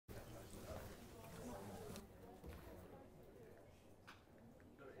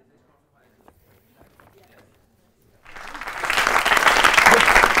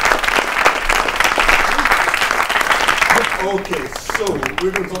we're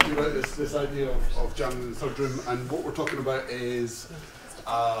going to talk to you about this idea of jamming in the third room, and what we're talking about is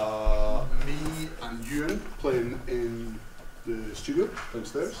me and Ewan playing in the studio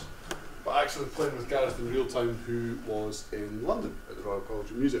downstairs, but actually playing with Gareth in real time, who was in London at the Royal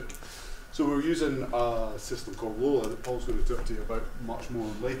College of Music. So we're using a system called Lola that Paul's going to talk to you about much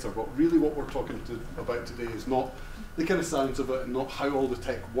more later, but really what we're talking about today is not the kind of science of it and not how all the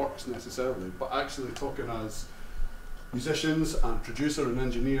tech works necessarily, but actually talking as musicians and producer and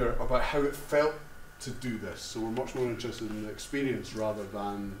engineer about how it felt to do this. So we're much more interested in the experience rather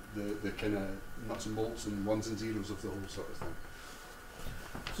than the kind of nuts and bolts and ones and zeros of the whole sort of thing.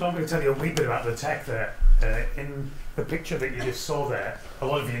 So I'm going to tell you a wee bit about the tech there. In the picture that you just saw there, a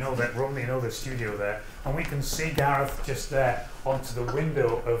lot of you know that room, you know the studio there, and we can see Gareth just there onto the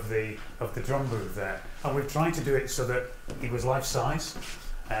window of the drum booth there. And we've tried to do it so that he was life-size,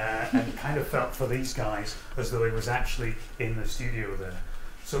 and kind of felt for these guys as though he was actually in the studio there.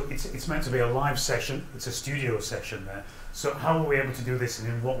 So it's meant to be a live session, it's a studio session there. So how are we able to do this, and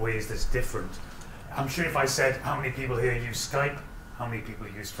in what way is this different? I'm sure if I said how many people here use Skype, how many people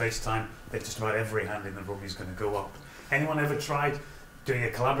use FaceTime, that just about every hand in the room is going to go up. Anyone ever tried doing a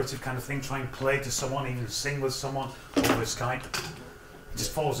collaborative kind of thing, try and play to someone, even sing with someone over Skype? It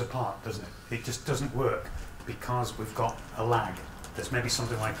just falls apart, doesn't it? It just doesn't work because we've got a lag. There's maybe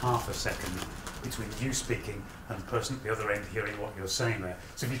something like half a second between you speaking and the person at the other end hearing what you're saying there.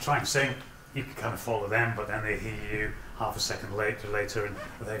 So if you try and sing, you can kind of follow them, but then they hear you half a second later and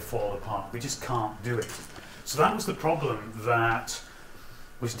they fall apart. We just can't do it. So that was the problem that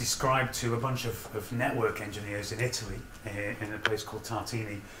was described to a bunch of network engineers in Italy, in a place called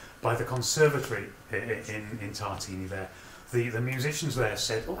Tartini, by the conservatory in Tartini there. The musicians there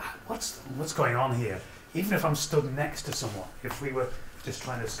said, oh, what's going on here? Even if I'm stood next to someone, if we were just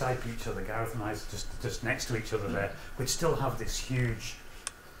trying to Skype each other, Gareth and I just next to each other there, we'd still have this huge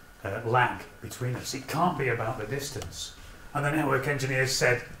lag between us. It can't be about the distance. And the network engineers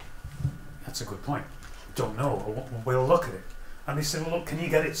said, that's a good point. Don't know, we'll look at it. And they said, well, look, can you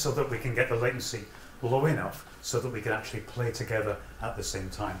get it so that we can get the latency low enough so that we can actually play together at the same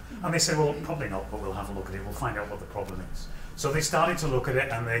time? And they said, well, probably not, but we'll have a look at it. We'll find out what the problem is. So they started to look at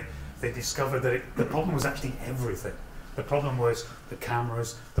it, and they discovered that the problem was actually everything. The problem was the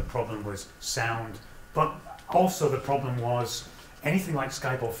cameras, the problem was sound, but also the problem was anything like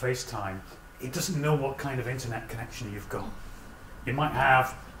Skype or FaceTime, it doesn't know what kind of internet connection you've got. You might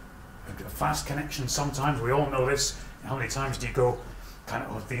have a fast connection sometimes, we all know this. How many times do you go, kind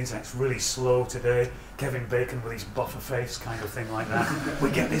of, oh, the internet's really slow today, Kevin Bacon with his buffer face, kind of thing like that.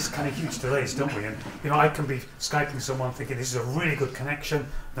 We get this kind of huge delays, don't we? And you know, I can be Skyping someone thinking this is a really good connection,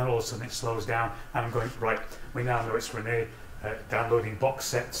 then all of a sudden it slows down, and I'm going, right, we now know it's Renee downloading box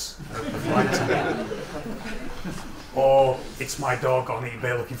sets of lighting. Or it's my dog on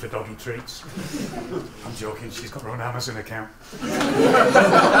eBay looking for doggy treats. I'm joking, she's got her own Amazon account.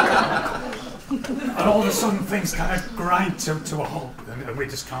 And all of a sudden things kind of grind to a halt, and we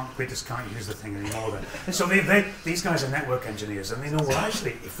just can't use the thing anymore then. And so these guys are network engineers, and they know, well,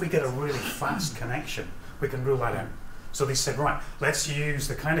 actually, if we get a really fast connection, we can rule that out. So they said, right, let's use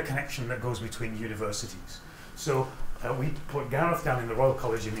the kind of connection that goes between universities. So we put Gareth down in the Royal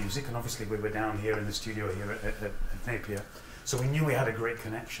College of Music, and obviously we were down here in the studio here at Napier, so we knew we had a great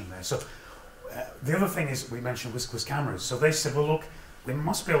connection there. So the other thing is we mentioned was cameras. So they said, well, look, we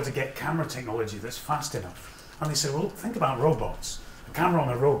must be able to get camera technology that's fast enough. And they said, well, look, think about robots. A camera on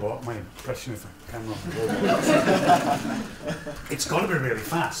a robot, my impression of a camera on a robot, it's got to be really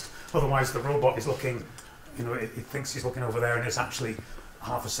fast. Otherwise the robot is looking, you know, it thinks he's looking over there and it's actually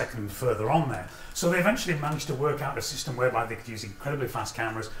half a second further on there. So they eventually managed to work out a system whereby they could use incredibly fast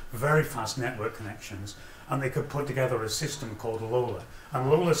cameras, very fast network connections, and they could put together a system called Lola. And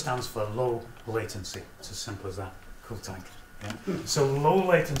Lola stands for low latency. It's as simple as that. Cool title. Yeah. So low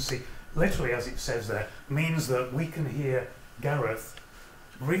latency, literally as it says there, means that we can hear Gareth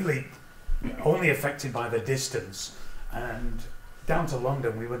really only affected by the distance. And down to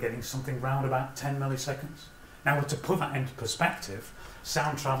London we were getting something round about 10 milliseconds. Now to put that into perspective,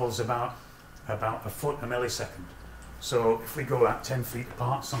 sound travels about a foot a millisecond. So if we go at 10 feet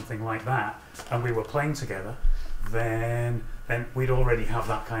apart, something like that, and we were playing together, then we'd already have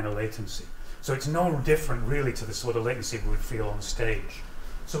that kind of latency. So it's no different really to the sort of latency we would feel on stage.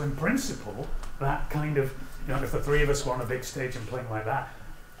 So in principle, that kind of, you know, if the three of us were on a big stage and playing like that,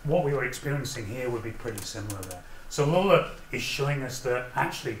 what we were experiencing here would be pretty similar there. So Lola is showing us that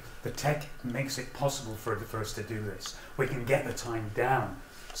actually the tech makes it possible for us to do this. We can get the time down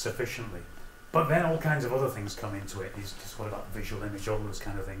sufficiently. But then all kinds of other things come into it. Is just what about visual image, all those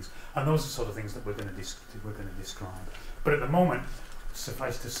kind of things. And those are sort of things that we're going to describe. But at the moment,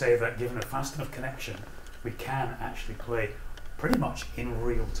 suffice to say that given a fast enough connection, we can actually play pretty much in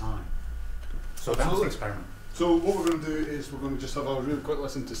real time. So that's the experiment. So what we're going to do is we're going to just have a really quick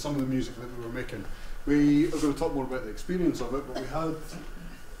listen to some of the music that we were making. We are going to talk more about the experience of it, but we had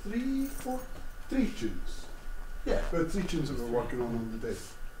three tunes. Yeah, we had 3 tunes that we were working on the day.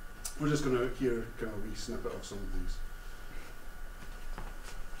 We're just going to hear kind of a wee snippet of some of these.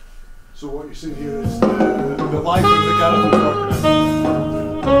 So what you're seeing here is the live thing that Gareth was working on.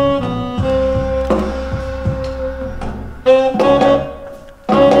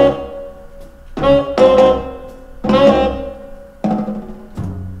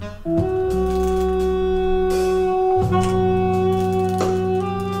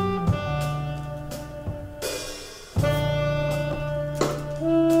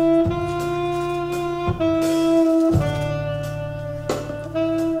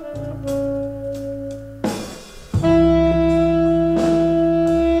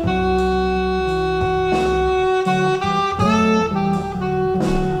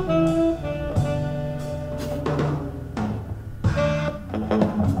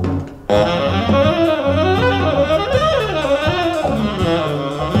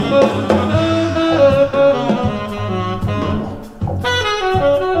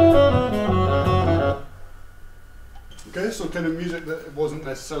 Kind of music that wasn't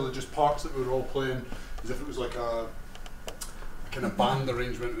necessarily just parts that we were all playing, as if it was like a kind of band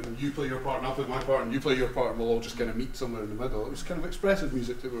arrangement, and you play your part and I'll play my part and you play your part and we'll all just kind of meet somewhere in the middle. It was kind of expressive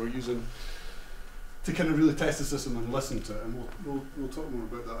music that we were using to kind of really test the system and listen to it, and we'll talk more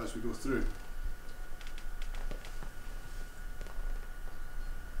about that as we go through.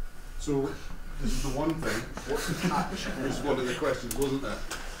 So this is the one thing. What's the catch? Was one of the questions, wasn't it?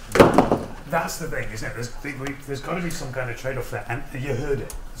 That's the thing, isn't it? There's got to be some kind of trade-off there, and you heard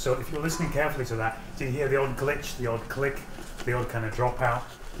it. So if you're listening carefully to that, do you hear the odd glitch, the odd click, the odd kind of drop out?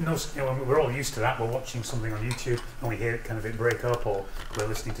 No, we're all used to that. We're watching something on YouTube and we hear it kind of it break up, or we're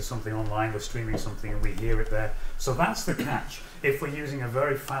listening to something online, we're streaming something and we hear it there. So that's the catch. If we're using a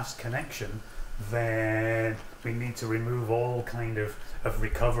very fast connection, then we need to remove all kind of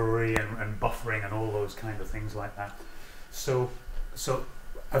recovery and buffering and all those kind of things like that. So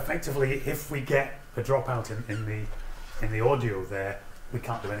effectively, if we get a dropout in the audio there, we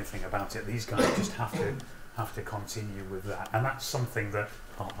can't do anything about it. These guys just have to continue with that, and that's something that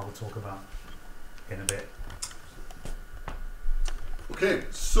I'll talk about in a bit. Okay,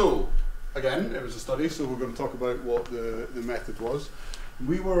 so again, it was a study, so we're going to talk about what the method was.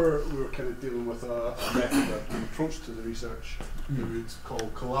 We were kind of dealing with a method, an approach to the research that we'd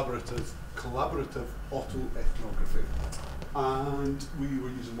call collaborative autoethnography. And we were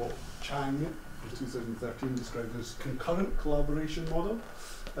using what Chang in 2013 described as concurrent collaboration model.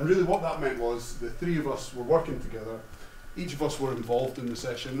 And really what that meant was the 3 of us were working together, each of us were involved in the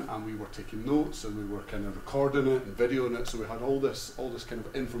session, and we were taking notes and we were kind of recording it and videoing it, so we had all this kind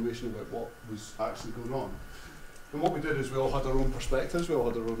of information about what was actually going on. And what we did is we all had our own perspectives, we all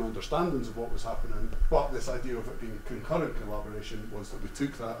had our own understandings of what was happening, but this idea of it being concurrent collaboration was that we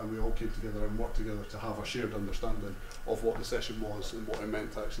took that and we all came together and worked together to have a shared understanding of what the session was and what it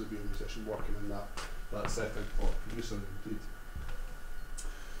meant to actually be a musician working in that setting, or producer indeed.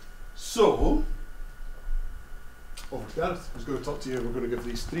 So, over to Gareth, who's going to talk to you. We're going to give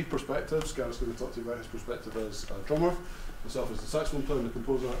these 3 perspectives. Gareth's going to talk to you about his perspective as a drummer, myself as the saxophone player and the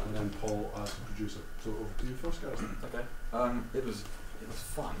composer, and then Paul as the producer. So over to you first, Gareth. Okay. It was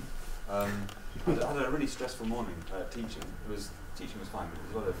fun. I had a really stressful morning teaching. Teaching was fine,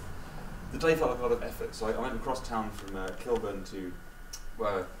 but the day felt like a lot of effort. So I went across town from Kilburn to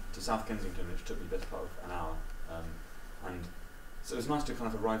South Kensington, which took me the best part of an hour. And so it was nice to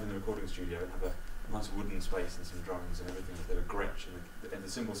kind of arrive in the recording studio and have a nice wooden space and some drums and everything. They were Gretsch, and the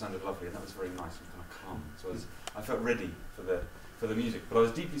cymbals sounded lovely, and that was very nice and kind of calm. So I felt ready for the music, but I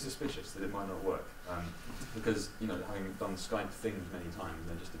was deeply suspicious that it might not work, because having done Skype things many times,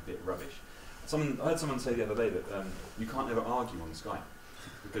 they're just a bit rubbish. I heard someone say the other day that you can't ever argue on Skype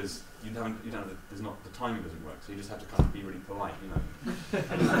because the timing doesn't work, so you just have to kind of be really polite, I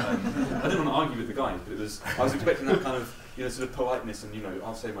didn't want to argue with the guys, but I was expecting that kind of sort of politeness and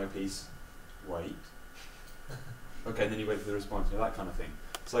I'll say my piece. Wait. Okay, and then you wait for the response, that kind of thing.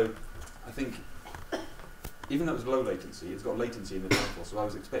 So I think, even though it was low latency, it's got latency in the title, so I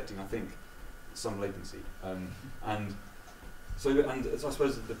was expecting, I think, some latency. So I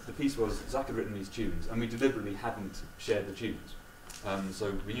suppose the piece was, Zack had written these tunes, and we deliberately hadn't shared the tunes.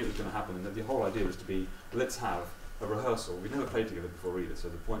 So we knew it was going to happen, and the whole idea was to be, let's have a rehearsal. We'd never played together before either, so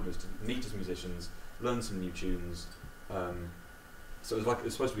the point was to meet as musicians, learn some new tunes. So it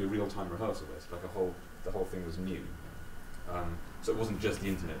was supposed to be a real-time rehearsal, basically, the whole thing was new. So it wasn't just the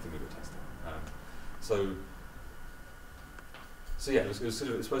internet thing we were testing. So yeah, it was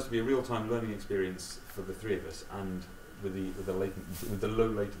supposed to be a real-time learning experience for the three of us, and with the low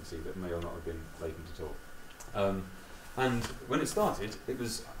latency that may or not have been latent at all. And when it started, it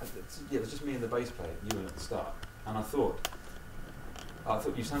was just me and the bass player, you and at the start, and I thought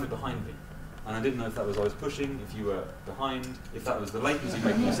you sounded behind me. And I didn't know if that was I was pushing, if you were behind, if that was the latency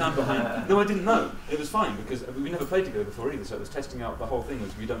making you sound behind. No, I didn't know. It was fine, because we never played together before either, so it was testing out the whole thing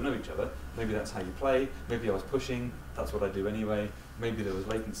was we don't know each other. Maybe that's how you play, maybe I was pushing, that's what I do anyway, maybe there was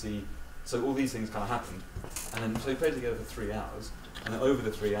latency. So all these things kind of happened. And then, so we played together for 3 hours, and then over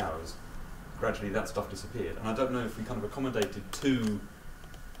the 3 hours, gradually that stuff disappeared. And I don't know if we kind of accommodated to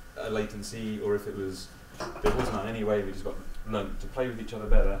latency, or if there wasn't none anyway, we just learned to play with each other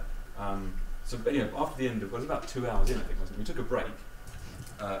better. So after the end of, it was about 2 hours in, I think, wasn't it? We took a break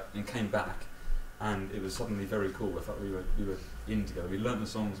and came back, and it was suddenly very cool. I felt we were in together. We learnt the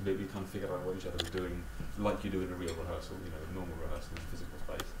songs a bit, we kind of figured out what each other was doing, like you do in a real rehearsal, a normal rehearsal in a physical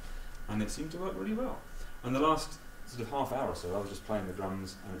space. And it seemed to work really well. And the last sort of half hour or so, I was just playing the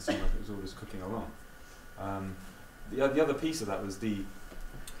drums, and it seemed like it was all just cooking along. The other piece of that was which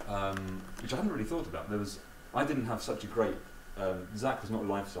I hadn't really thought about. I didn't have such a great. Zack was not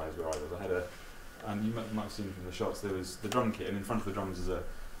life-size where I was. I had you might have seen from the shots, there was the drum kit, and in front of the drums is a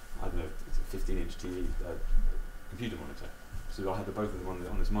 15-inch TV computer monitor. So I had both of them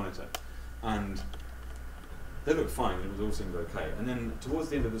on this monitor, and they looked fine. It all seemed okay. And then towards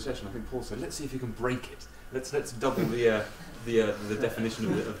the end of the session, I think Paul said, "Let's see if you can break it. Let's double the definition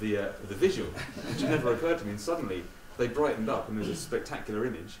of the visual," which had never occurred to me. And suddenly they brightened up, and there was a spectacular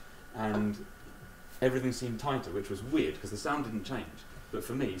image, and everything seemed tighter, which was weird because the sound didn't change. But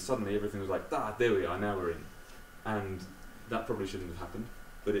for me, suddenly everything was like, there we are, now we're in. And that probably shouldn't have happened,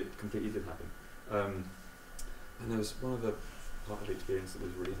 but it completely did happen. And there was one other part of the experience that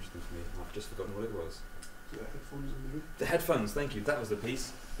was really interesting for me. I've just forgotten what it was. The headphones in the room? The headphones, thank you. That was the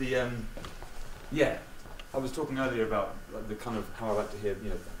piece. I was talking earlier about the kind of how I like to hear,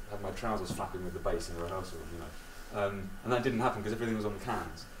 have my trousers flapping with the bass in the rehearsal, and that didn't happen because everything was on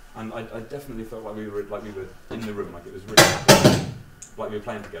cans. And I definitely felt like we were in the room, like it was really happy, like we were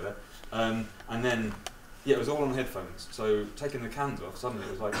playing together. And then, it was all on headphones. So taking the cans off, suddenly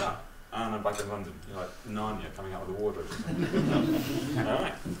it was like that. And I'm back in London, like Narnia coming out of the wardrobe. All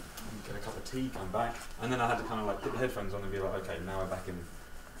right, get a cup of tea, come back, and then I had to kind of like put the headphones on and be like, okay, now we're back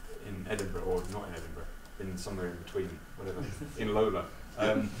in Edinburgh, or not in Edinburgh, in somewhere in between, whatever, in Lola.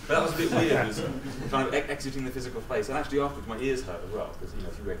 But that was a bit weird, was kind of exiting the physical space, and actually afterwards my ears hurt as well, because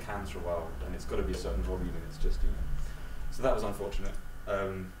if you wear cans for a while, and it's got to be a certain volume, and it's just so that was unfortunate.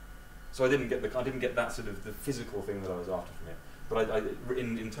 So I didn't get that sort of the physical thing that I was after from it. But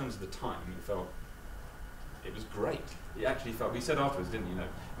in terms of the time, it was great. It actually felt. We said afterwards, didn't you?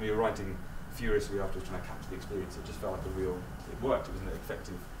 We were writing furiously afterwards, trying to capture the experience. It just felt like it worked. It was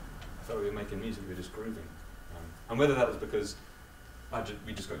effective. I felt like we were making music. We were just grooving. And whether that was because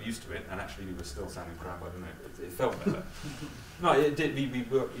we just got used to it, and actually we were still sounding crap, I don't know. It felt better. No, it did. We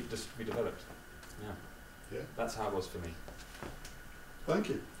developed. Yeah. That's how it was for me. Thank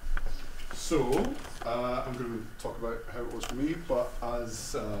you. So, I'm going to talk about how it was for me, but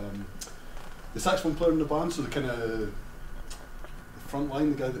as the saxophone player in the band, so the kind of the front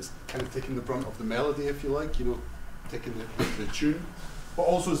line, the guy that's kind of taking the brunt of the melody, if you like, taking the tune, but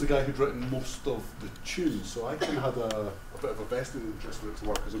also as the guy who'd written most of the tunes. So I kind of had a bit of a vested interest for it to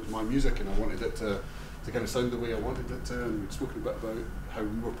work, because it was my music and I wanted it to kind of sound the way I wanted it to, and we'd spoken a bit about how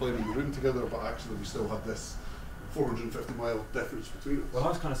we were playing in the room together, but actually we still had this 450-mile difference between us. Well, I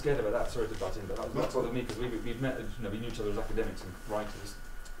was kind of scared about that. Sorry to butt in, but that bothered me because we'd met. We knew each other as academics and writers,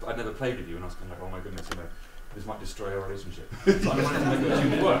 but I'd never played with you, and I was kind of like, oh my goodness, this might destroy our relationship. So I wanted to make the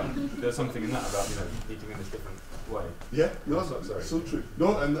tune work. There's something in that about eating in this different way. Yeah, no, that's so true.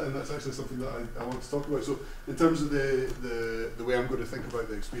 No, and that's actually something that I want to talk about. So in terms of the way I'm going to think about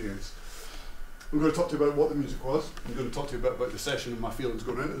the experience, I'm going to talk to you about what the music was. I'm going to talk to you a bit about the session and my feelings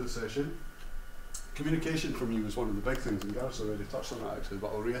going into the session. Communication for me was one of the big things, and Gareth's already touched on that actually,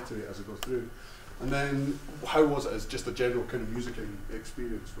 but I'll reiterate as I go through. And then, how was it as just a general kind of musicking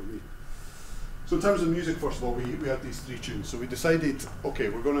experience for me? So in terms of music, first of all, we had these 3 tunes. So we decided, okay,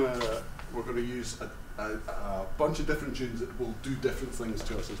 we're gonna use a bunch of different tunes that will do different things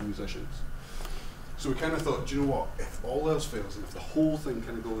to us as musicians. So we kind of thought, do you know what? If all else fails, and if the whole thing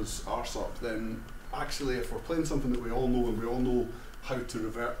kind of goes arse up, then actually, if we're playing something that we all know, and we all know how to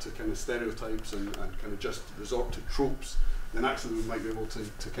revert to kind of stereotypes and kind of just resort to tropes, then actually we might be able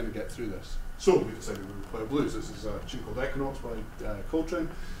to kind of get through this. So we decided we would play a blues. This is a tune called Equinox by Coltrane.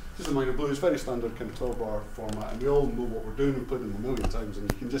 just a minor blues, very standard kind of 12-bar format, and we all know what we're doing. We've played them a million times,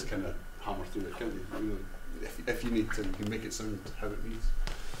 and you can just kind of hammer through it, can't you? You know, if you need to, you can make it sound how it needs.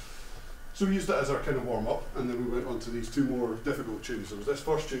 So we used it as our kind of warm-up, and then we went on to these two more difficult tunes. There was this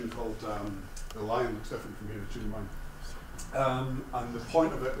first tune called The Lion, looks different from here, a tune of mine. And the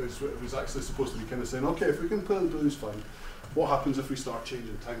point of it was actually supposed to be kind of saying, okay, if we can play the blues fine, what happens if we start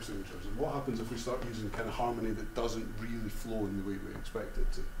changing time signatures? And what happens if we start using kind of harmony that doesn't really flow in the way we expect it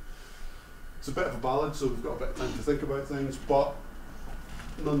to? It's a bit of a ballad, so we've got a bit of time to think about things, but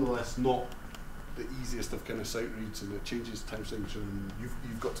nonetheless not the easiest of kind of sight reads, and it changes time signature, and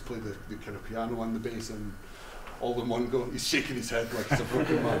you've got to play the kind of piano and the bass and all in one go. He's shaking his head like he's a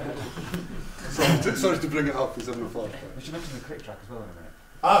broken man. Sorry to bring it up, he's having a flashback. We should mention the click track as well in a minute.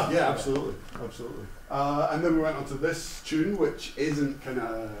 Ah, yeah, absolutely, absolutely. And then we went on to this tune, which isn't kind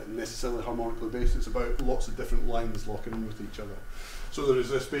of necessarily harmonically based. It's about lots of different lines locking in with each other. So there is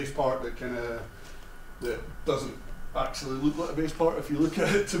this bass part that that doesn't actually look like a bass part if you look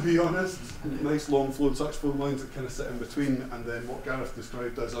at it, to be honest. Nice long flowing saxophone lines that kind of sit in between, and then what Gareth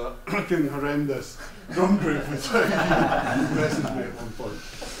described as a fucking horrendous drum group, which he messaged me at one point.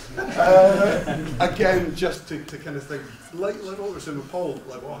 Again, just to kind of think, like what we were saying with Paul,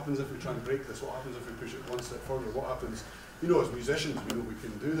 like what happens if we try and break this, what happens if we push it one step further, what happens, you know, as musicians we know we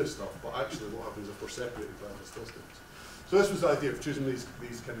can do this stuff, but actually what happens if we're separated by this distance? So this was the idea of choosing these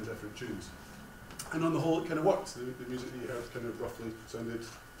kind of different tunes. And on the whole, it kind of worked. The music that you heard kind of roughly sounded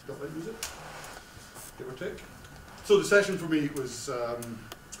got like music, give or take. So the session for me was,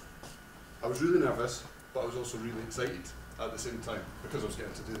 I was really nervous, but I was also really excited at the same time, because I was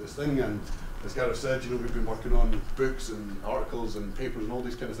getting to do this thing. And as Gareth said, you know, we've been working on books and articles and papers and all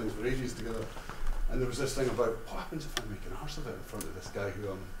these kind of things for ages together. And there was this thing about, what happens if I make an arse of it in front of this guy who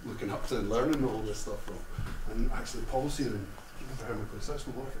I'm looking up to and learning all this stuff from? And actually Paul's here, and you remember how we play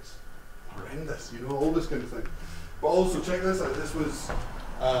saxophone? What if it's horrendous, you know, all this kind of thing. But also, check this out, this was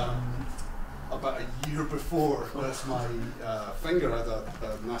about a year before this, my finger had a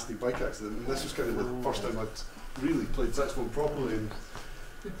nasty bike accident, and this was kind of the first time I'd really played saxophone properly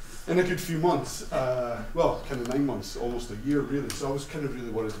in a good few months, well, kind of 9 months, almost a year really, so I was kind of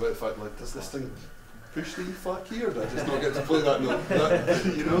really worried about the fact, like, does this thing push the fuck here, or did I just not get to play that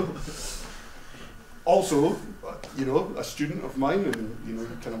note, you know? Also, you know, a student of mine, and you know,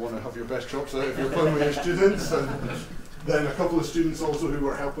 you kind of want to have your best chops out if you're playing with your students, and then a couple of students also who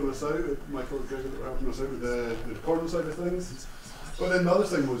were helping us out, Michael and Greg, that were helping us out with the recording side of things. But then the other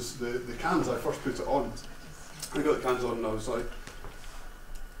thing was the cans. I first put it on. I got the cans on and I was like,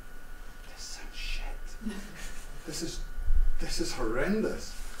 this sounds shit. This is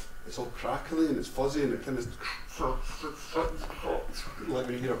horrendous. It's all crackly and it's fuzzy and it kind of like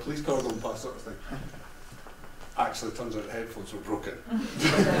when you hear a police car going past, sort of thing. Actually, turns out the headphones were broken.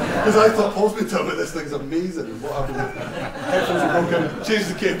 Because I thought, Paul's been telling me this thing's amazing. And what happened? Headphones were broken, changed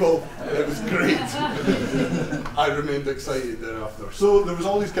the cable, it was great. I remained excited thereafter. So there was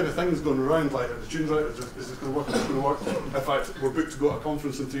all these kind of things going around, like, are the tunes right? Is this going to work? Is this going to work? In fact, we're booked to go to a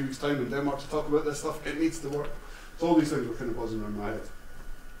conference in 3 weeks' time in Denmark to talk about this stuff. It needs to work. So all these things were kind of buzzing around my head.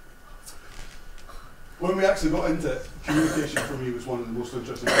 When we actually got into it, communication for me was one of the most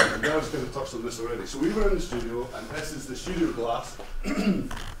interesting things. And Gareth's kind of touched on this already. So we were in the studio, and this is the studio glass,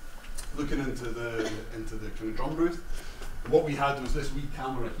 looking into the kind of drum booth. And what we had was this wee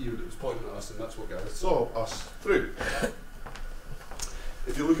camera here that was pointing at us, and that's what Gareth saw us through.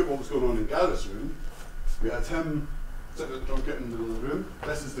 If you look at what was going on in Gareth's room, we had him sitting at the drum kit in the middle of the room.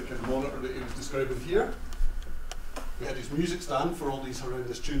 This is the kind of monitor that he was describing here. We had his music stand for all these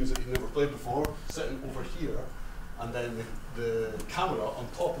horrendous tunes that he'd never played before, sitting over here, and then the camera on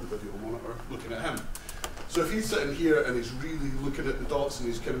top of the video monitor looking at him. So if he's sitting here and he's really looking at the dots and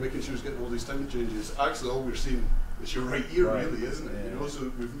he's kind of making sure he's getting all these time changes, actually all we're seeing is your right ear, really, isn't it? Yeah. You know,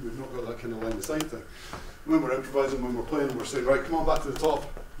 so we've not got that kind of line of sight thing. When we're improvising, when we're playing, we're saying, right, come on back to the top.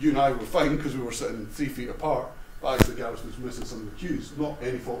 You and I were fine because we were sitting 3 feet apart. But actually Gareth was missing some of the cues, not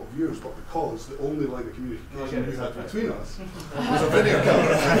any fault of yours, but because the only line of communication we had between us was a video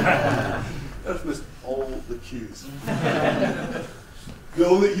camera. Gareth missed all the cues.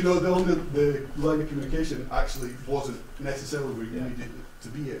 the line of communication actually wasn't necessarily where you needed it to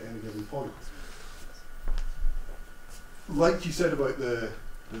be at any given point. Like you said about the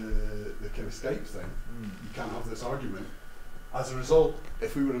kind of Skype thing, you can't have this argument. As a result,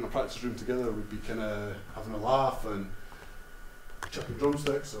 if we were in a practice room together, we'd be kind of having a laugh and chucking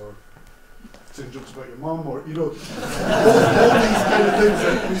drumsticks or saying jokes about your mum, or you know, all these kind of things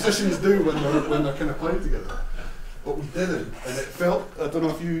that musicians do when they're kind of playing together. but we didn't, and it felt, I don't know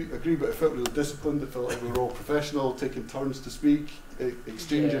if you agree, but it felt really disciplined. It felt like we were all professional, taking turns to speak,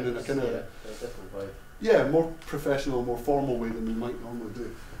 exchanging in a kind of, more professional, more formal way than we might normally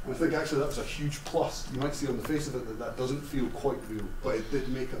do. And I think actually that was a huge plus. You might see on the face of it that that doesn't feel quite real, but it did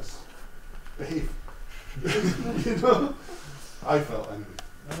make us behave. You know? I felt anyway.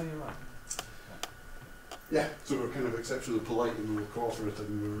 No, you're right. Yeah, so we were kind of exceptionally polite and we were cooperative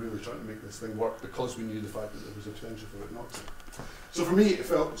and we were really trying to make this thing work because we knew the fact that there was a potential for it not to. So for me, it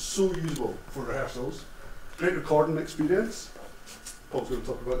felt so usable for rehearsals. Great recording experience. Paul's going to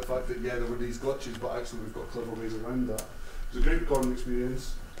talk about the fact that, yeah, there were these glitches, but actually we've got clever ways around that. It was a great recording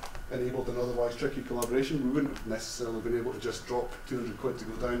experience, enabled an otherwise tricky collaboration. We wouldn't have necessarily been able to just drop 200 quid to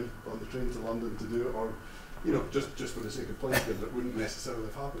go down on the train to London to do it, or, you know, just for the sake of playing together. It wouldn't necessarily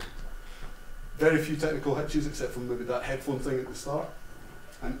have happened. Very few technical hitches, except for maybe that headphone thing at the start.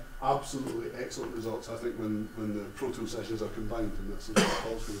 And absolutely excellent results, I think, when the Pro Tool sessions are combined, and that's something that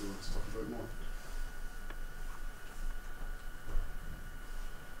Paul's going to talk about more.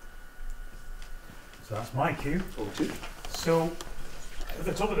 So that's my cue. Okay. So at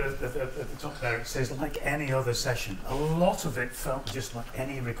the top of the top there, it says like any other session. A lot of it felt just like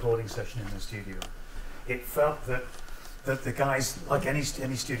any recording session in the studio. It felt that the guys, like any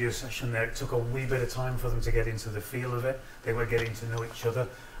studio session there, it took a wee bit of time for them to get into the feel of it. They were getting to know each other.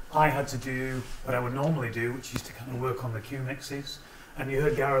 I had to do what I would normally do, which is to kind of work on the cue mixes. And you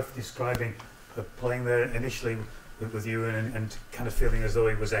heard Gareth describing playing there initially with you and kind of feeling as though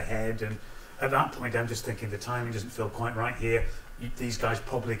he was ahead. And at that point, I'm just thinking the timing doesn't feel quite right here. These guys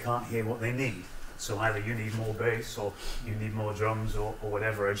probably can't hear what they need. So either you need more bass or you need more drums or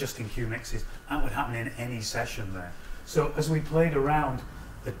whatever. Adjusting cue mixes, that would happen in any session there. So as we played around,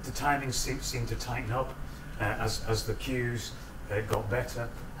 the timing seemed to tighten up as the cues got better.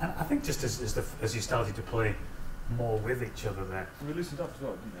 And I think just as you started to play more with each other there. We loosened up as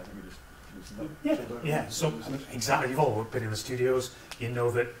well, didn't we? I think we just loosened up. Yeah. So exactly, you've all been in the studios, you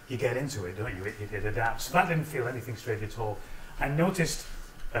know that you get into it, don't you? It adapts. So that didn't feel anything strange at all. I noticed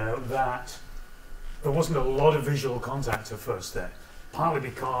that there wasn't a lot of visual contact at first there, partly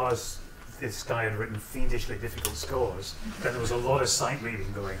because this guy had written fiendishly difficult scores, then there was a lot of sight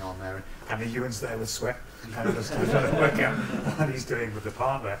reading going on there, and Ewan's there with sweat, kind of just trying to work out what he's doing with the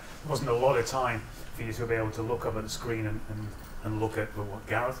part there. There wasn't a lot of time for you to be able to look up at the screen and look at what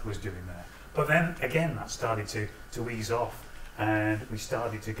Gareth was doing there. But then again, that started to ease off, and we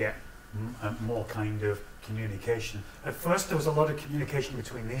started to get more kind of communication. At first there was a lot of communication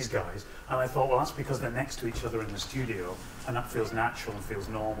between these guys, and I thought, well, that's because they're next to each other in the studio, and that feels natural and feels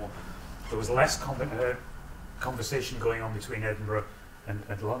normal. There was less conversation going on between Edinburgh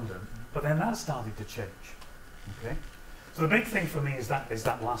and London, but then that started to change. Okay, so the big thing for me is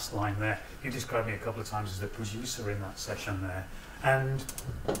that last line there. You described me a couple of times as the producer in that session there, and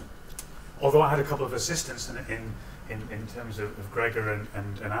although I had a couple of assistants in terms of Gregor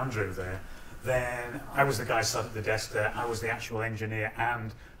and Andrew there, then I was the guy sat at the desk there. I was the actual engineer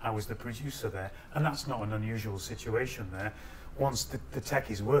and I was the producer there, and that's not an unusual situation there. Once the tech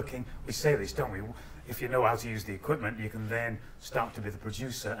is working, we say this, don't we? If you know how to use the equipment, you can then start to be the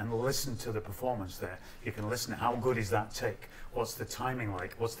producer and listen to the performance there. You can listen, how good is that take? What's the timing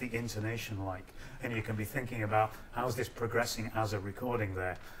like? What's the intonation like? And you can be thinking about, how's this progressing as a recording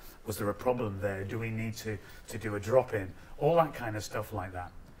there? Was there a problem there? Do we need to do a drop in? All that kind of stuff like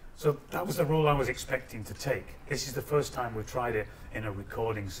that. So that was the role I was expecting to take. This is the first time we've tried it in a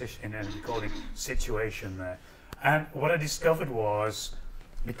recording situation there. And what I discovered was,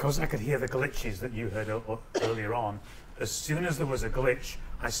 because I could hear the glitches that you heard earlier on, as soon as there was a glitch,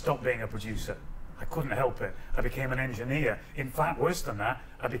 I stopped being a producer. I couldn't help it. I became an engineer. In fact, worse than that,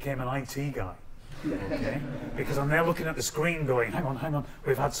 I became an IT guy. Okay? Because I'm there looking at the screen going, hang on,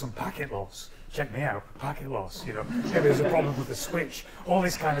 we've had some packet loss. Check me out, packet loss, you know. Maybe there's a problem with the switch, all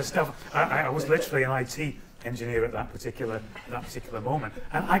this kind of stuff. I was literally an IT engineer at that particular moment,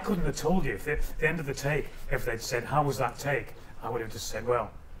 and I couldn't have told you. If at the end of the take, if they'd said, how was that take, I would have just said,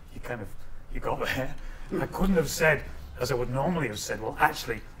 well, you got there. I couldn't have said, as I would normally have said, well,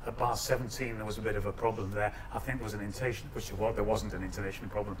 actually at bar 17 there was a bit of a problem there. I think there was an intonation, which there wasn't an intonation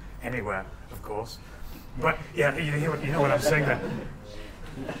problem anywhere, of course, but yeah, you know what I'm saying there.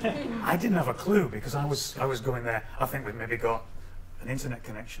 I didn't have a clue, because I was going there, I think we've maybe got an internet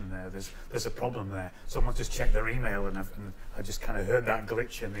connection there, there's a problem there. Someone just checked their email, and I just kind of heard that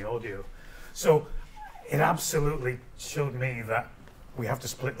glitch in the audio. So it absolutely showed me that we have to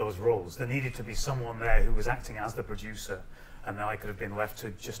split those roles. There needed to be someone there who was acting as the producer, and then I could have been left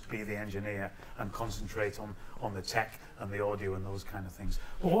to just be the engineer and concentrate on the tech and the audio and those kind of things.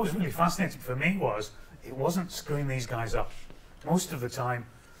 But what was really fascinating for me was, it wasn't screwing these guys up. Most of the time,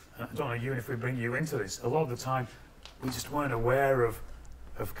 I don't know you, if we bring you into this, a lot of the time we just weren't aware of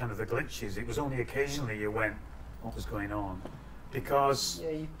kind of the glitches. It was only occasionally you went, what was going on? Because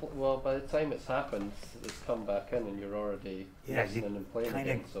yeah, well, by the time it's happened, it's come back in, and you're already listening and playing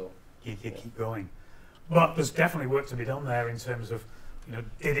again. So you keep going. But there's definitely work to be done there in terms of,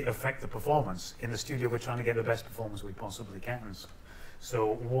 did it affect the performance? In the studio, we're trying to get the best performance we possibly can.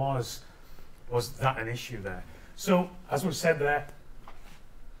 So was that an issue there? So as we said there,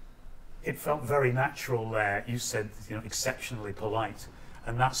 it felt very natural there. You said, exceptionally polite.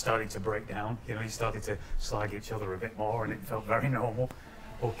 And that started to break down. You started to slag each other a bit more, and it felt very normal.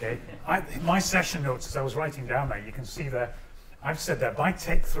 Okay. My session notes, as I was writing down there, you can see there, I've said that by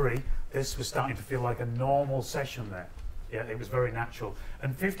take 3, this was starting to feel like a normal session there. Yeah, it was very natural.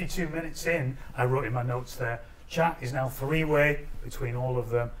 And 52 minutes in, I wrote in my notes there, chat is now 3-way between all of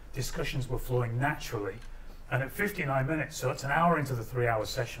them. Discussions were flowing naturally. And at 59 minutes, so it's an hour into the 3-hour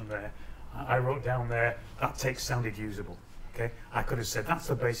session there, I wrote down there, that take sounded usable. Okay, I could have said that's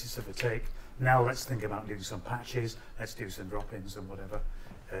the basis of the take. Now let's think about doing some patches. Let's do some drop-ins and whatever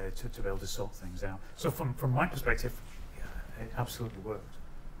to be able to sort things out. So from my perspective, yeah, it absolutely worked.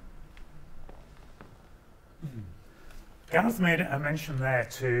 Gareth made a mention there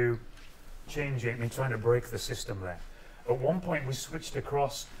to changing and trying to break the system there. At one point we switched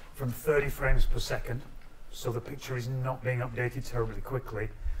across from 30 frames per second, so the picture is not being updated terribly quickly.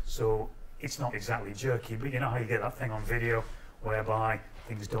 So it's not exactly jerky, but you know how you get that thing on video whereby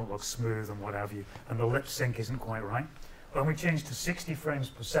things don't look smooth and what have you, and the lip sync isn't quite right. When we change to 60 frames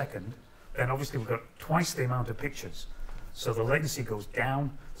per second, then obviously we've got twice the amount of pictures. So the latency goes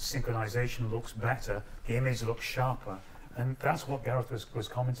down, the synchronization looks better, the image looks sharper, and that's what Gareth was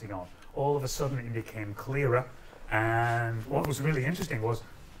commenting on. All of a sudden it became clearer, and what was really interesting was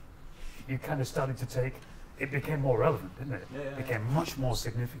you kind of started to take, it became more relevant, didn't it? Yeah, it became much more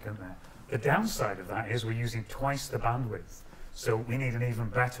significant there. The downside of that is we're using twice the bandwidth, so we need an even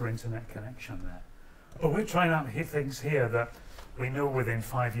better internet connection there. But we're trying out things here that we know within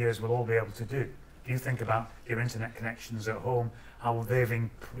 5 years we'll all be able to do. If you think about your internet connections at home, how they've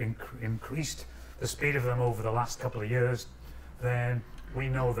increased the speed of them over the last couple of years, then we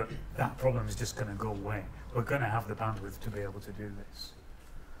know that that problem is just going to go away. We're going to have the bandwidth to be able to do this.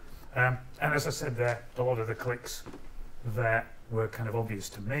 And as I said there, a lot of the clicks that were kind of obvious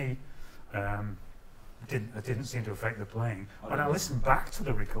to me didn't seem to affect the playing. When I listen back to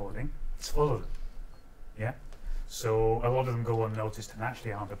the recording, it's full of them. Yeah? So a lot of them go unnoticed and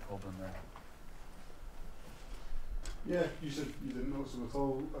actually aren't a problem there. Yeah, you said you didn't notice them at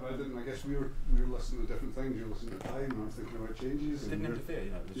all, and I didn't. I guess we were listening to different things. You were listening to time, and I was thinking about changes. It didn't interfere,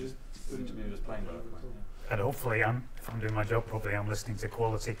 it was just to me, it was playing well. And hopefully, if I'm doing my job properly, I'm listening to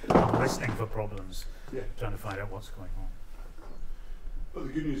quality. I'm listening for problems, trying to find out what's going on. But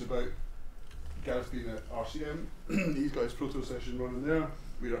the good news about Gareth being at RCM, he's got his proto session running there.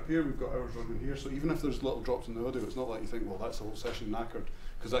 We're up here, we've got ours running here. So even if there's little drops in the audio, it's not like you think, well, that's the whole session knackered,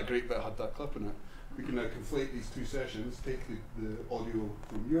 because that great bit had that clip in it. We can now conflate these two sessions, take the audio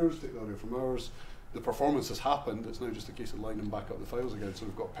from yours, take the audio from ours. The performance has happened, it's now just a case of lining back up the files again, so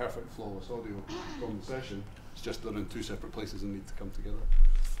we've got perfect flawless audio from the session. It's just they're in two separate places and need to come together.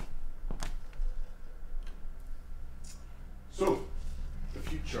 So, the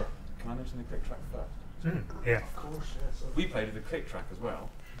future. Can I mention the click track first? Yeah. Of course, yes. We played with the click track as well.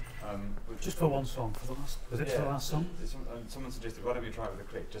 Just for one song, for the last, was it for the last song? Someone suggested, why don't we try it with the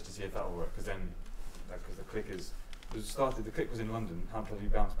click, just to see if that will work, because then, because the click is, the click was in London, how close we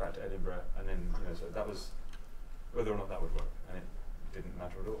bounced back to Edinburgh, and then, so that was whether or not that would work, and it didn't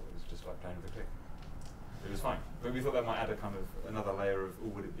matter at all, it was just like playing with the click. It was fine, but we thought that might add a kind of, another layer of,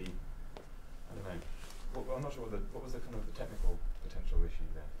 would it be, I don't know, I'm not sure what was the kind of the technical potential issue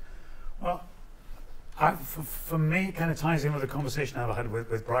there? Well, for me, it kind of ties in with the conversation I've had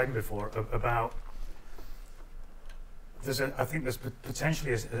with Bryden before about I think there's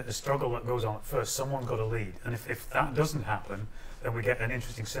potentially a struggle that goes on at first. Someone got a lead, and if that doesn't happen, then we get an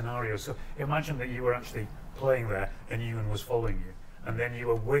interesting scenario. So imagine that you were actually playing there and Ewan was following you, and then you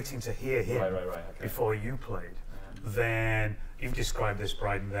were waiting to hear him okay. before you played. Then you've described this,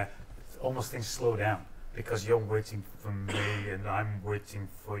 Bryden, there. Almost things slow down, because you're waiting for me and I'm waiting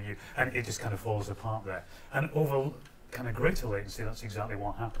for you, and it just kind of falls apart there. And over kind of greater latency, that's exactly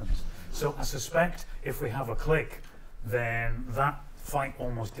what happens. So I suspect if we have a click, then that fight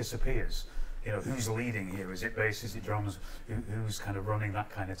almost disappears. Who's leading here? Is it bass? Is it drums? Who's kind of running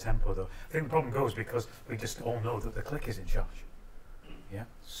that kind of tempo, though? I think the problem goes because we just all know that the click is in charge. Yeah.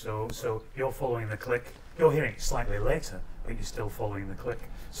 So you're following the click. You're hearing it slightly later, but you're still following the click.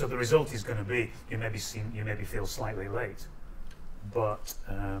 So the result is going to be you maybe feel slightly late, but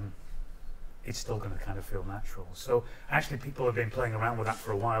it's still going to kind of feel natural. So actually, people have been playing around with that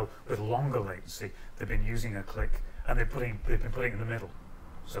for a while with longer latency. They've been using a click, and they've been putting it in the middle.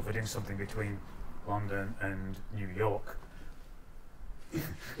 So if we're doing something between London and New York,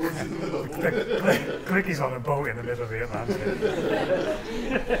 click is on a boat in the middle of the Atlantic.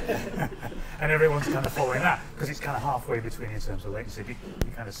 And everyone's kind of following that because it's kind of halfway between in terms of latency. You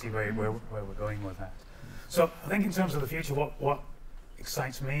kind of see where we're going with that. So I think in terms of the future, what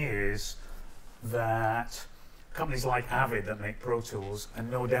excites me is that companies like Avid that make Pro Tools, and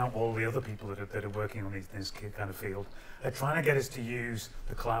no doubt all the other people that are working on this kind of field, are trying to get us to use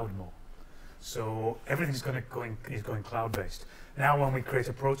the cloud more. So everything's going cloud-based. Now when we create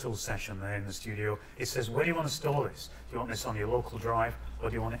a Pro Tools session there in the studio, it says, where do you want to store this? Do you want this on your local drive, or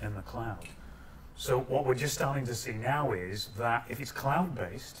do you want it in the cloud? So what we're just starting to see now is that if it's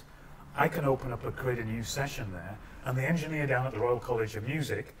cloud-based, I can open up and create a new session there, and the engineer down at the Royal College of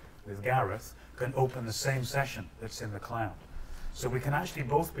Music, with Gareth, can open the same session that's in the cloud. So we can actually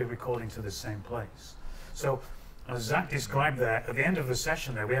both be recording to the same place. So as Zack described there, at the end of the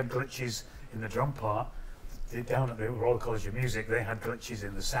session there, we had glitches in the drum part. Down at the Royal College of Music, they had glitches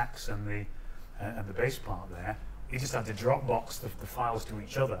in the sax and the bass part there. We just had to Dropbox the files to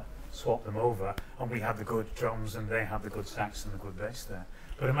each other, swap them over, and we had the good drums and they had the good sax and the good bass there.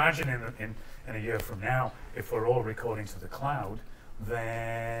 But imagine in a year from now, if we're all recording to the cloud,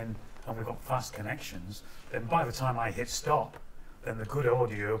 then, and we've got fast connections, then by the time I hit stop, then the good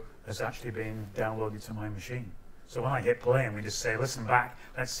audio has actually been downloaded to my machine. So when I hit play and we just say, listen back,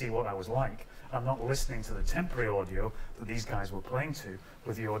 let's see what I was like, I'm not listening to the temporary audio that these guys were playing to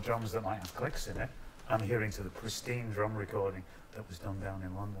with your drums that might have clicks in it. I'm hearing to the pristine drum recording that was done down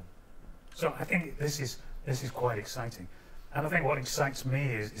in London. So I think this is quite exciting. And I think what excites me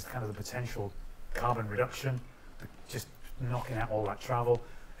is kind of the potential carbon reduction, just knocking out all that travel,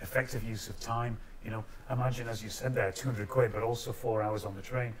 effective use of time. You know, imagine, as you said there, 200 quid, but also 4 hours on the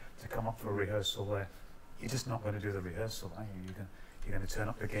train to come up for a rehearsal there. You're just not going to do the rehearsal, are you? You're going to turn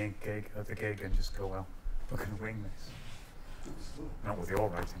up the gig and just go, well, we're going to wing this. Not with your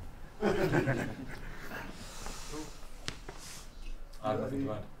writing. Any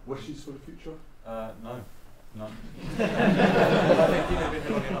wishes for the future? No, none. I think we've been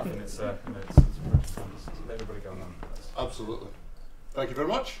here long enough, and it's let everybody go on. Absolutely. Thank you very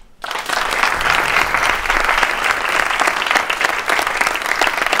much.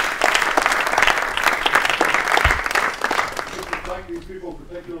 Thank these people,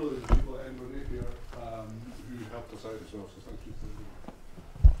 particularly the people at Inverness here, who helped us out as well. So thank you.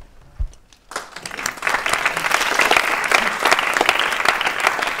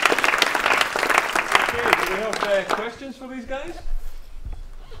 Okay, do we have questions for these guys?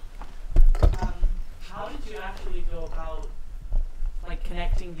 How did you actually go about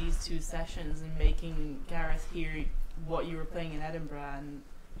connecting these two sessions and making Gareth hear what you were playing in Edinburgh and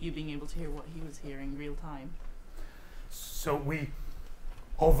you being able to hear what he was hearing real time? So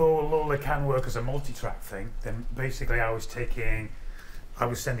although Lola can work as a multi-track thing, then basically I was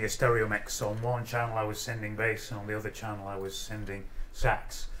sending a stereo mix. So on one channel I was sending bass, and on the other channel I was sending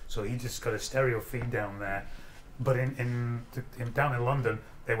sax. So he just got a stereo feed down there. But down in London,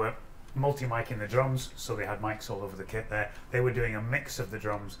 they were multi-micing the drums, so they had mics all over the kit there. They were doing a mix of the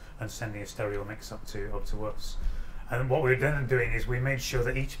drums and sending a stereo mix up to us. And what we were then doing is we made sure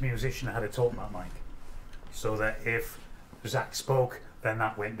that each musician had a talkback mic, so that if Zack spoke, then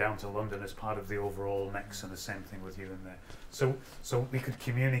that went down to London as part of the overall mix, and the same thing with you in there. So we could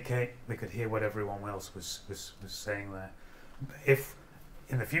communicate, we could hear what everyone else was saying there. If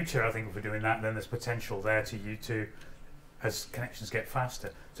in the future, I think if we're doing that, then there's potential there to as connections get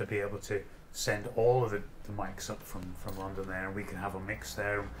faster, to be able to send all of the mics up from London there, and we can have a mix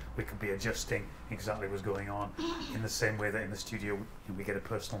there, and we could be adjusting exactly what's going on in the same way that in the studio we get a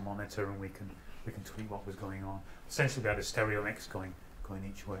personal monitor and we can tweak what was going on. Essentially we had a stereo mix going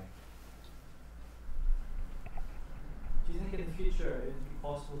each way. Do you think in the future it would be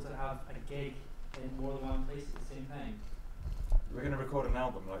possible to have a gig in more than one place at the same time? We're going to record an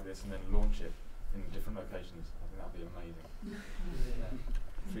album like this and then launch it in different locations. I think that'd be amazing.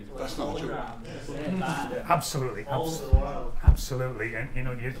 That's not true. Absolutely, absolutely. And you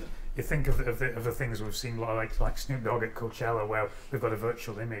know, you think of the things we've seen like Snoop Dogg at Coachella, where we've got a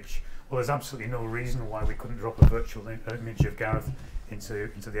virtual image. Well, there's absolutely no reason why we couldn't drop a virtual image of Gareth into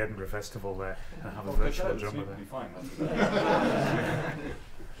the Edinburgh Festival there and have a virtual drummer there.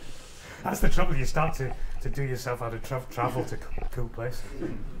 That's the trouble. You start to do yourself out of travel to cool places.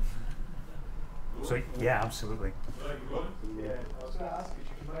 So yeah, absolutely. Yeah, I was going to ask, if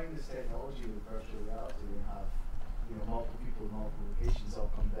you combine this technology with virtual reality and have, you know, multiple people in multiple locations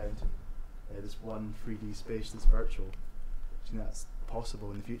all come down to this one 3D space that's virtual, do you think that's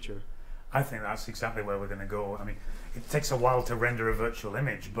possible in the future? I think that's exactly where we're going to go. I mean, it takes a while to render a virtual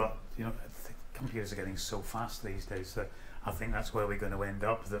image, but you know, computers are getting so fast these days that I think that's where we're going to end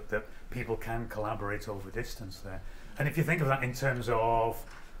up. That people can collaborate over distance there. And if you think of that in terms of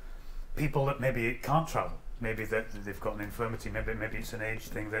people that maybe can't travel, maybe that they've got an infirmity, maybe it's an age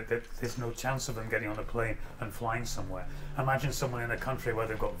thing, that there's no chance of them getting on a plane and flying somewhere. Imagine someone in a country where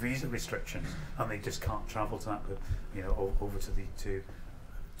they've got visa restrictions and they just can't travel to that, you know, over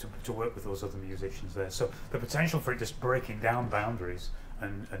to work with those other musicians there. So the potential for it just breaking down boundaries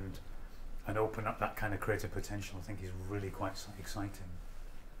and open up that kind of creative potential, I think, is really quite exciting.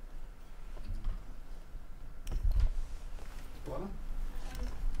 Lana?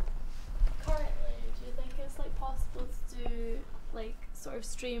 Currently, do you think it's like possible to do like sort of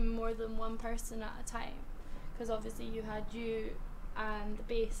stream more than one person at a time? Because obviously you had you and the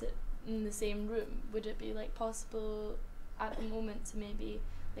bass in the same room. Would it be like possible at the moment to maybe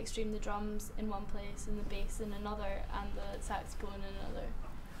like stream the drums in one place and the bass in another and the saxophone in another?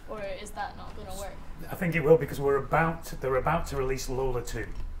 Or is that not going to work? I think it will, because they're about to release Lola 2.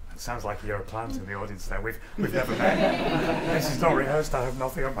 It sounds like you're a plant in the audience there. We've never met. This is not rehearsed. I have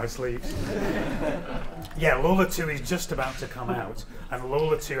nothing up my sleeves. Yeah, Lola 2 is just about to come out, and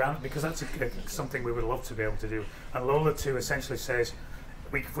Lola 2, and because that's something we would love to be able to do. And Lola 2 essentially says,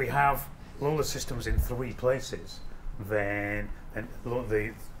 if we have Lola systems in 3 places, then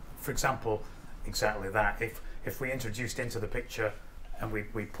for example, exactly that. If we introduced into the picture and we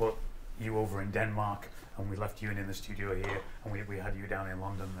put you over in Denmark and we left you in the studio here and we had you down in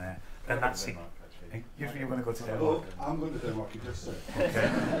London there, then that's it. You want to go to Denmark? Oh, I'm going to Denmark, you just said.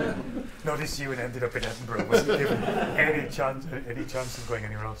 Okay. Notice you ended up in Edinburgh. Wasn't given any chance of going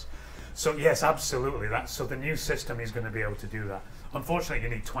anywhere else. So yes, absolutely. So the new system is going to be able to do that. Unfortunately, you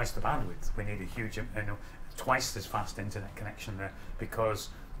need twice the bandwidth. We need a huge, twice as fast internet connection there, because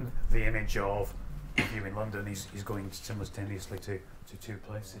the image of you in London is going simultaneously to 2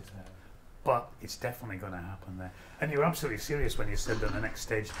 places there. But it's definitely going to happen there. And you're absolutely serious when you said that the next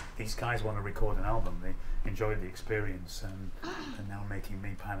stage, these guys want to record an album. They enjoyed the experience and now making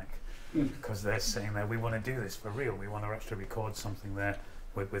me panic, because they're saying that we want to do this for real. We want to actually record something there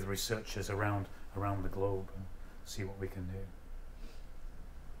with researchers around the globe and see what we can do.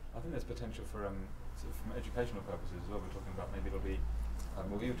 I think there's potential for sort of from educational purposes as well. We're talking about maybe it'll be.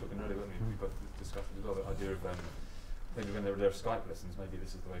 Well, we were talking earlier, weren't we? We both discussed it as well. The idea of maybe when there are Skype lessons, maybe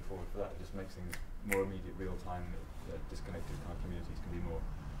this is the way forward for that. It just makes things more immediate, real time. Disconnected kind of communities can be more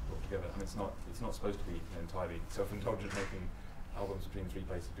brought together. And it's not supposed to be entirely self-indulgent making albums between 3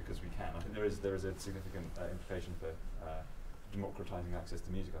 places because we can. I think there is a significant implication for democratizing access to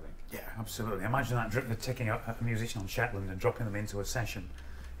music, I think. Yeah, absolutely. Imagine that taking a musician on Shetland and dropping them into a session,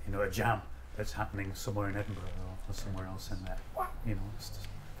 a jam that's happening somewhere in Edinburgh or somewhere else in there. It's just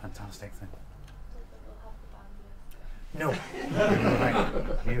a fantastic thing. No,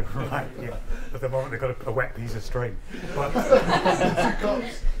 you're right. Yeah. At the moment they've got a wet piece of string, but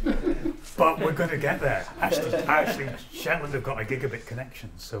we're going to get there. Actually, Shetland have got a gigabit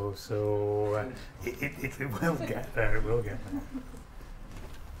connection, so it will get there. It will get there.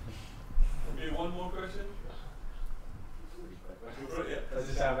 Maybe one more question. I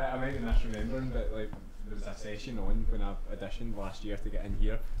just have I might be misremembering, but like there was a session on when I auditioned last year to get in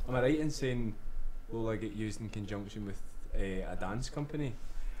here. Am I right in saying Lola get used in conjunction with a dance company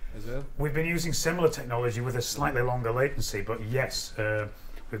as well? We've been using similar technology with a slightly longer latency, but yes,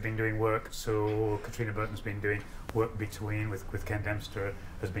 we've been doing work. So Katrina Burton's been doing work with Ken Dempster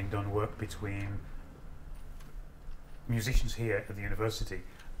has been done work between musicians here at the university,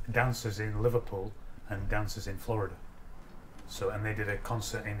 dancers in Liverpool and dancers in Florida. And they did a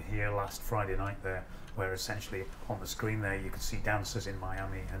concert in here last Friday night there, where essentially on the screen there you could see dancers in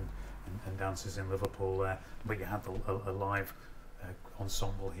Miami and dancers in Liverpool there, but you had a live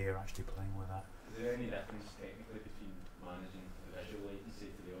ensemble here actually playing with that. Is there any difference technically between managing the visual latency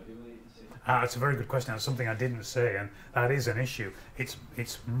to the audio latency? That's a very good question. That's something I didn't say, and that is an issue.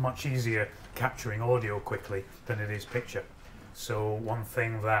 It's much easier capturing audio quickly than it is picture. So one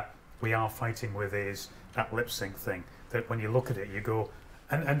thing that we are fighting with is that lip sync thing, that when you look at it you go,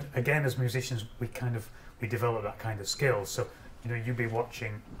 and again as musicians we develop that kind of skill. So you'd be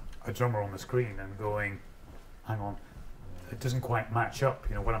watching a drummer on the screen and going, hang on, it doesn't quite match up.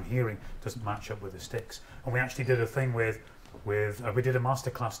 What I'm hearing doesn't match up with the sticks. And we actually did a thing with with we did a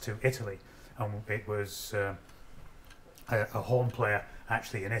masterclass to Italy, and it was a horn player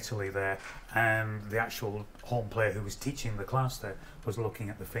actually in Italy there, and the actual horn player who was teaching the class there was looking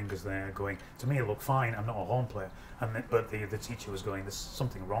at the fingers there going, to me it looked fine, I'm not a horn player, but the teacher was going, there's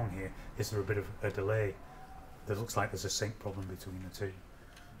something wrong here, is there a bit of a delay? There looks like there's a sync problem between the two.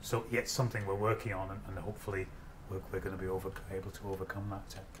 So yeah, it's something we're working on, and hopefully we're going to be able to overcome that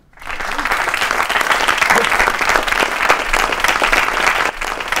tech.